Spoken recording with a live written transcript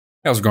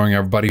How's it going,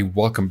 everybody?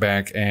 Welcome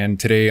back. And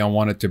today I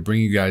wanted to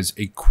bring you guys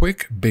a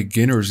quick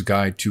beginner's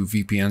guide to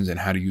VPNs and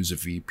how to use a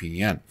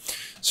VPN.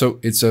 So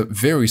it's a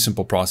very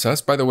simple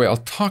process. By the way, I'll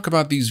talk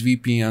about these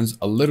VPNs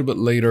a little bit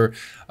later.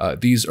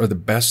 These are the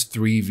best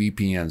 3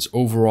 VPNs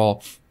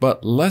overall,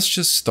 but let's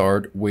just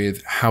start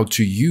with how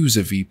to use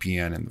a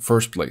VPN in the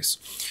first place.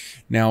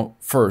 Now,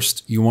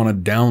 first, you want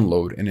to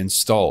download and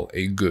install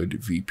a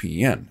good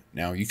VPN.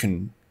 Now, you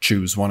can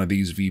choose one of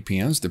these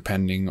VPNs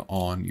depending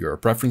on your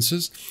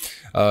preferences.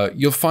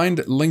 You'll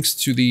find links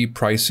to the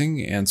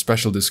pricing and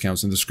special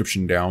discounts in the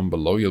description down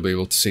below. You'll be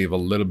able to save a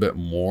little bit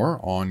more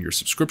on your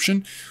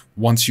subscription.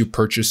 Once you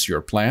purchase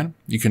your plan,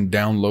 you can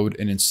download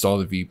and install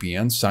the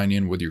VPN, sign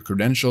in with your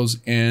credentials,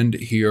 and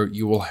here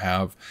you will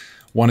have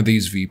one of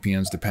these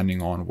VPNs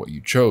depending on what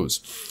you chose.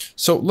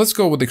 So let's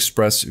go with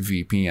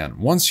ExpressVPN.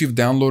 Once you've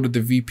downloaded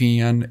the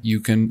VPN, you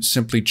can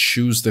simply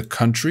choose the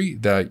country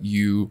that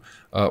you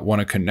want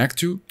to connect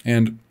to,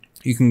 and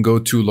you can go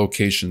to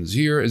locations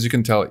here. As you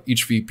can tell,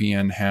 each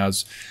VPN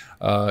has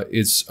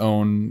its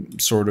own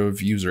sort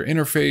of user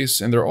interface,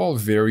 and they're all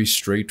very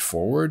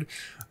straightforward.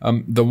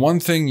 The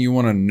one thing you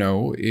want to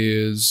know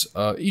is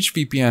each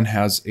VPN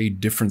has a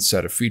different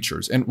set of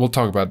features, and we'll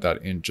talk about that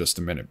in just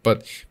a minute.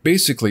 But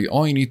basically,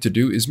 all you need to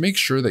do is make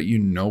sure that you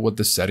know what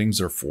the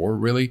settings are for,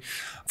 really.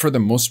 For the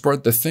most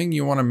part, the thing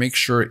you want to make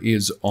sure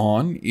is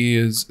on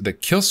is the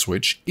kill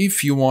switch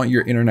if you want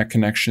your internet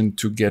connection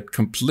to get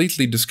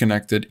completely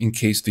disconnected in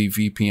case the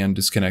VPN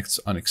disconnects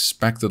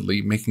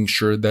unexpectedly, making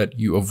sure that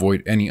you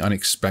avoid any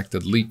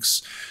unexpected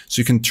leaks.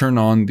 So you can turn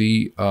on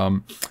the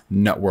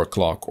network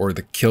lock or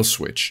the kill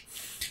switch.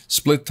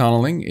 Split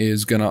tunneling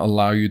is going to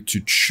allow you to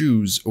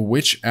choose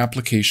which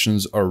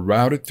applications are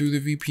routed through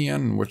the VPN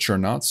and which are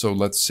not. So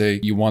let's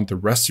say you want the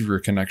rest of your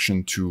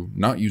connection to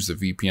not use the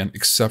VPN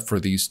except for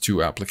these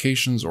 2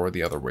 applications or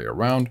the other way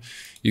around.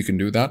 You can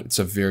do that. It's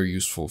a very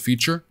useful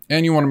feature.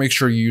 And you want to make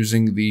sure you're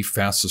using the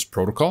fastest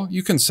protocol.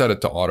 You can set it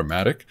to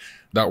automatic.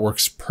 That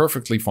works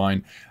perfectly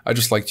fine. I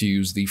just like to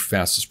use the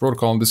fastest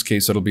protocol. In this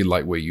case, it'll be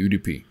lightweight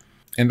UDP.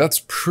 And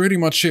that's pretty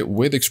much it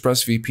with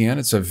ExpressVPN.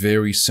 It's a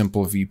very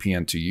simple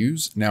VPN to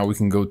use. Now we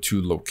can go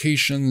to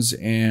locations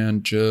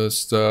and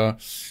just,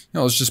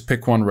 let's just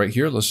pick one right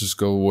here. Let's just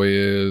go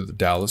with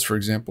Dallas, for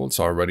example. It's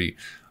already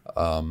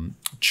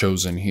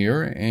chosen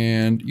here.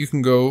 And you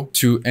can go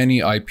to any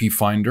IP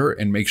finder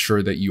and make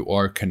sure that you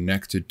are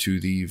connected to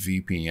the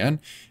VPN. And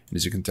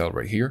as you can tell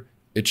right here,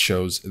 it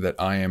shows that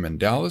I am in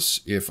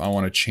Dallas. If I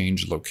want to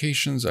change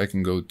locations, I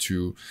can go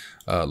to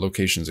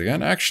locations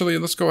again. Actually,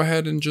 let's go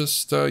ahead and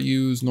just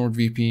use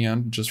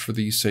NordVPN just for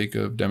the sake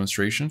of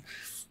demonstration.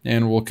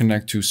 And we'll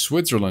connect to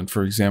Switzerland,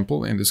 for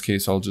example. In this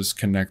case, I'll just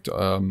connect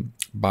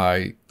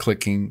by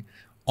clicking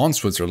on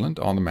Switzerland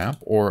on the map,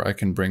 or I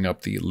can bring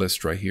up the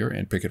list right here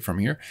and pick it from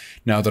here.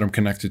 Now that I'm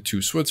connected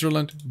to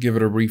Switzerland, give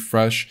it a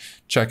refresh,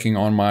 checking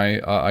on my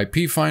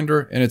IP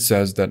finder, and it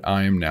says that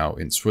I am now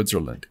in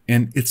Switzerland.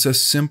 And it's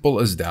as simple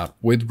as that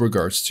with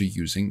regards to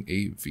using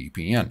a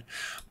VPN.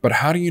 But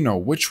how do you know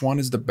which one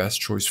is the best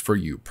choice for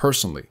you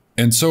personally?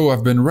 And so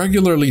I've been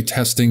regularly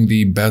testing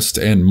the best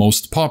and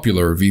most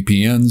popular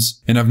VPNs,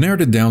 and I've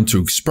narrowed it down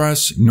to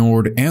Express,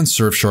 Nord, and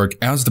Surfshark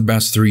as the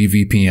best 3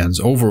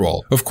 VPNs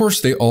overall. Of course,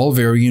 they all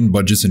vary in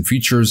budgets and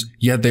features,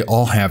 yet they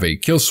all have a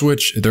kill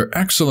switch, they're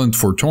excellent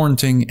for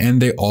torrenting,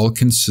 and they all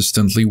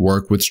consistently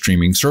work with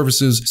streaming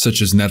services such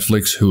as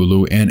Netflix,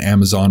 Hulu, and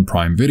Amazon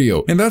Prime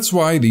Video. And that's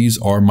why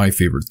these are my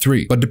favorite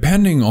 3. But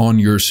depending on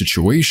your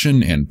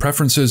situation and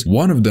preferences,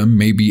 one of them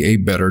may be a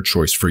better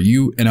choice for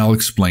you, and I'll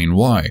explain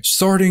why.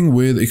 Starting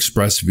with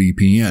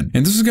ExpressVPN.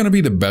 And this is going to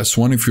be the best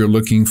one if you're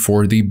looking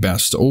for the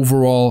best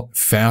overall,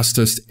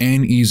 fastest,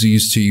 and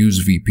easiest to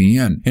use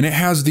VPN. And it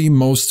has the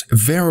most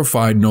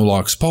verified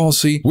no-locks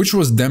policy, which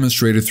was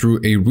demonstrated through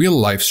a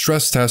real-life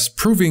stress test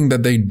proving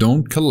that they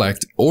don't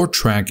collect or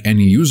track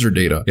any user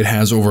data. It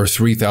has over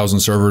 3,000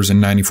 servers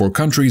in 94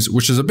 countries,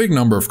 which is a big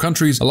number of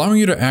countries, allowing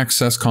you to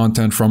access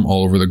content from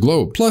all over the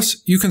globe.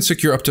 Plus, you can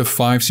secure up to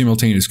 5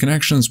 simultaneous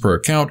connections per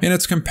account, and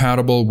it's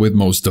compatible with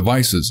most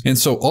devices. And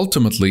so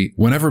ultimately,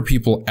 whenever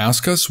people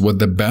ask us what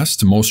the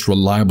best, most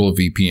reliable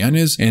VPN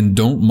is and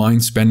don't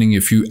mind spending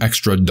a few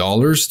extra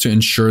dollars to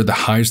ensure the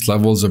highest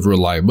levels of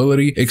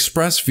reliability,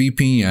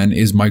 ExpressVPN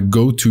is my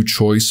go-to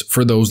choice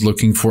for those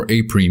looking for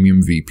a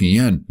premium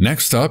VPN.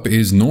 Next up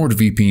is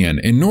NordVPN,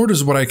 and Nord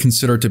is what I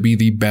consider to be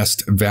the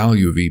best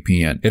value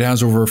VPN. It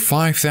has over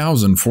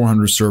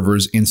 5,400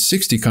 servers in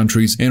 60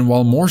 countries, and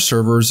while more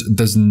servers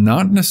does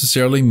not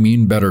necessarily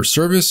mean better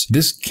service,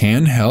 this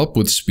can help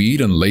with speed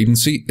and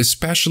latency,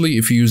 especially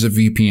if you use a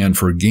VPN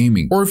for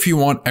gaming, or if you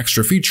want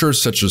extra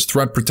features such as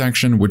threat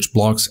protection, which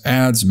blocks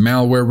ads,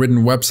 malware-ridden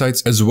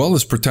websites, as well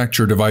as protect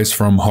your device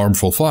from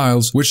harmful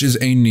files, which is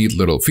a neat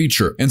little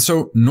feature. And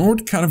so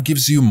Nord kind of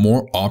gives you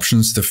more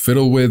options to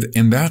fiddle with,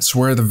 and that's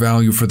where the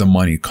value for the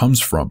money comes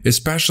from,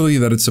 especially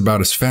that it's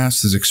about as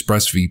fast as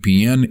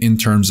ExpressVPN in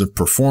terms of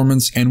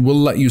performance and will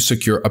let you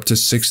secure up to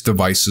 6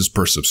 devices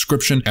per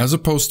subscription as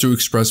opposed to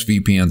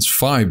ExpressVPN's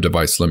 5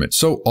 device limit.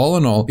 So all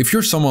in all, if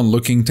you're someone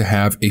looking to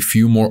have a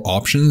few more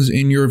options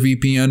in your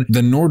VPN, then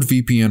then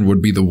NordVPN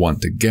would be the one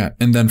to get.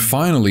 And then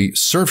finally,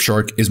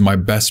 Surfshark is my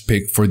best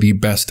pick for the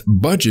best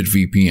budget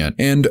VPN.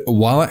 And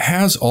while it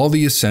has all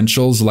the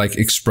essentials like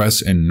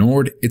Express and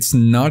Nord, it's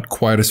not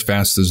quite as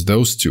fast as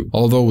those two.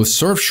 Although with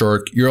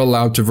Surfshark, you're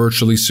allowed to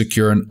virtually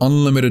secure an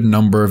unlimited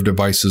number of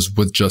devices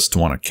with just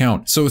one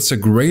account. So it's a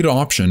great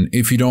option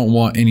if you don't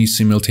want any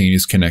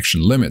simultaneous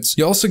connection limits.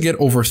 You also get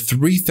over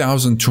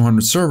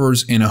 3,200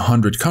 servers in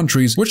 100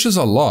 countries, which is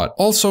a lot.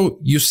 Also,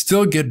 you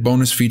still get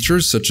bonus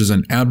features such as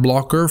an ad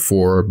blocker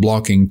for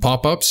blocking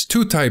pop-ups,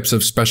 2 types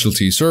of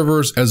specialty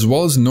servers, as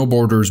well as no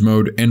borders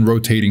mode and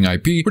rotating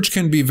IP, which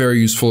can be very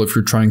useful if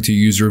you're trying to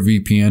use your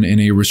VPN in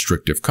a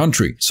restrictive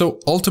country. So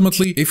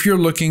ultimately, if you're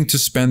looking to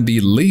spend the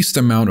least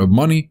amount of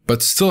money,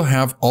 but still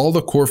have all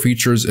the core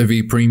features of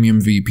a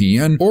premium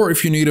VPN, or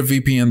if you need a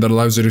VPN that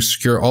allows you to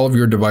secure all of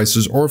your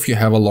devices, or if you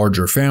have a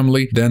larger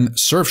family, then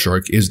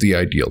Surfshark is the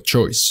ideal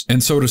choice.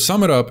 And so to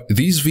sum it up,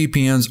 these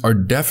VPNs are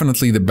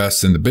definitely the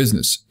best in the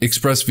business.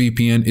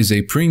 ExpressVPN is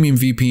a premium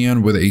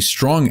VPN with a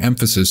strong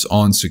emphasis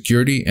on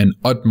security and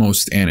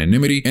utmost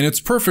anonymity, and it's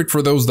perfect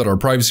for those that are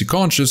privacy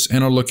conscious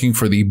and are looking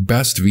for the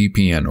best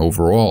VPN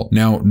overall.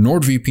 Now,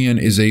 NordVPN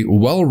is a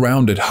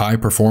well-rounded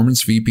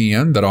high-performance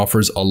VPN that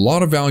offers a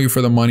lot of value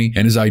for the money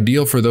and is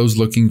ideal for those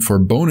looking for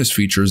bonus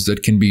features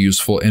that can be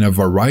useful in a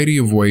variety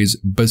of ways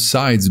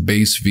besides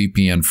base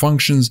VPN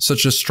functions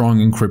such as strong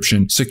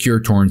encryption, secure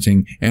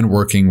torrenting, and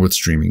working with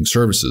streaming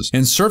services.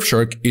 And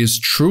Surfshark is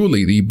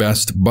truly the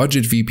best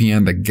budget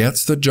VPN that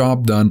gets the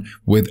job done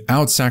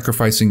without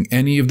sacrificing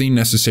any of the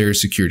necessary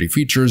security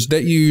features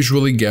that you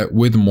usually get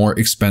with more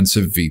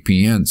expensive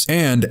VPNs.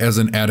 And as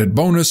an added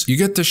bonus, you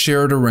get to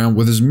share it around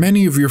with as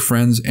many of your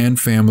friends and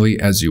family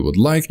as you would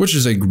like, which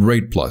is a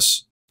great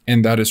plus.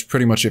 And that is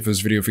pretty much it for this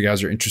video. If you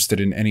guys are interested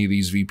in any of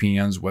these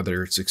VPNs,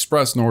 whether it's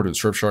Express, Nord, or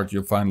Surfshark,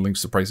 you'll find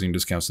links to pricing and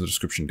discounts in the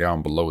description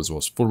down below, as well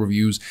as full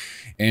reviews.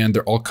 And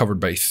they're all covered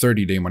by a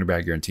 30-day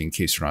money-back guarantee in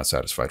case you're not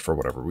satisfied for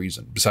whatever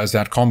reason. Besides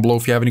that, comment below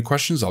if you have any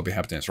questions. I'll be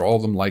happy to answer all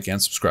of them. Like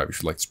and subscribe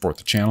if you'd like to support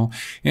the channel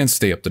and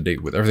stay up to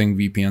date with everything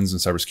VPNs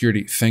and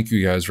cybersecurity. Thank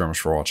you guys very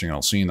much for watching, and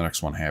I'll see you in the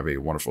next one. Have a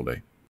wonderful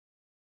day.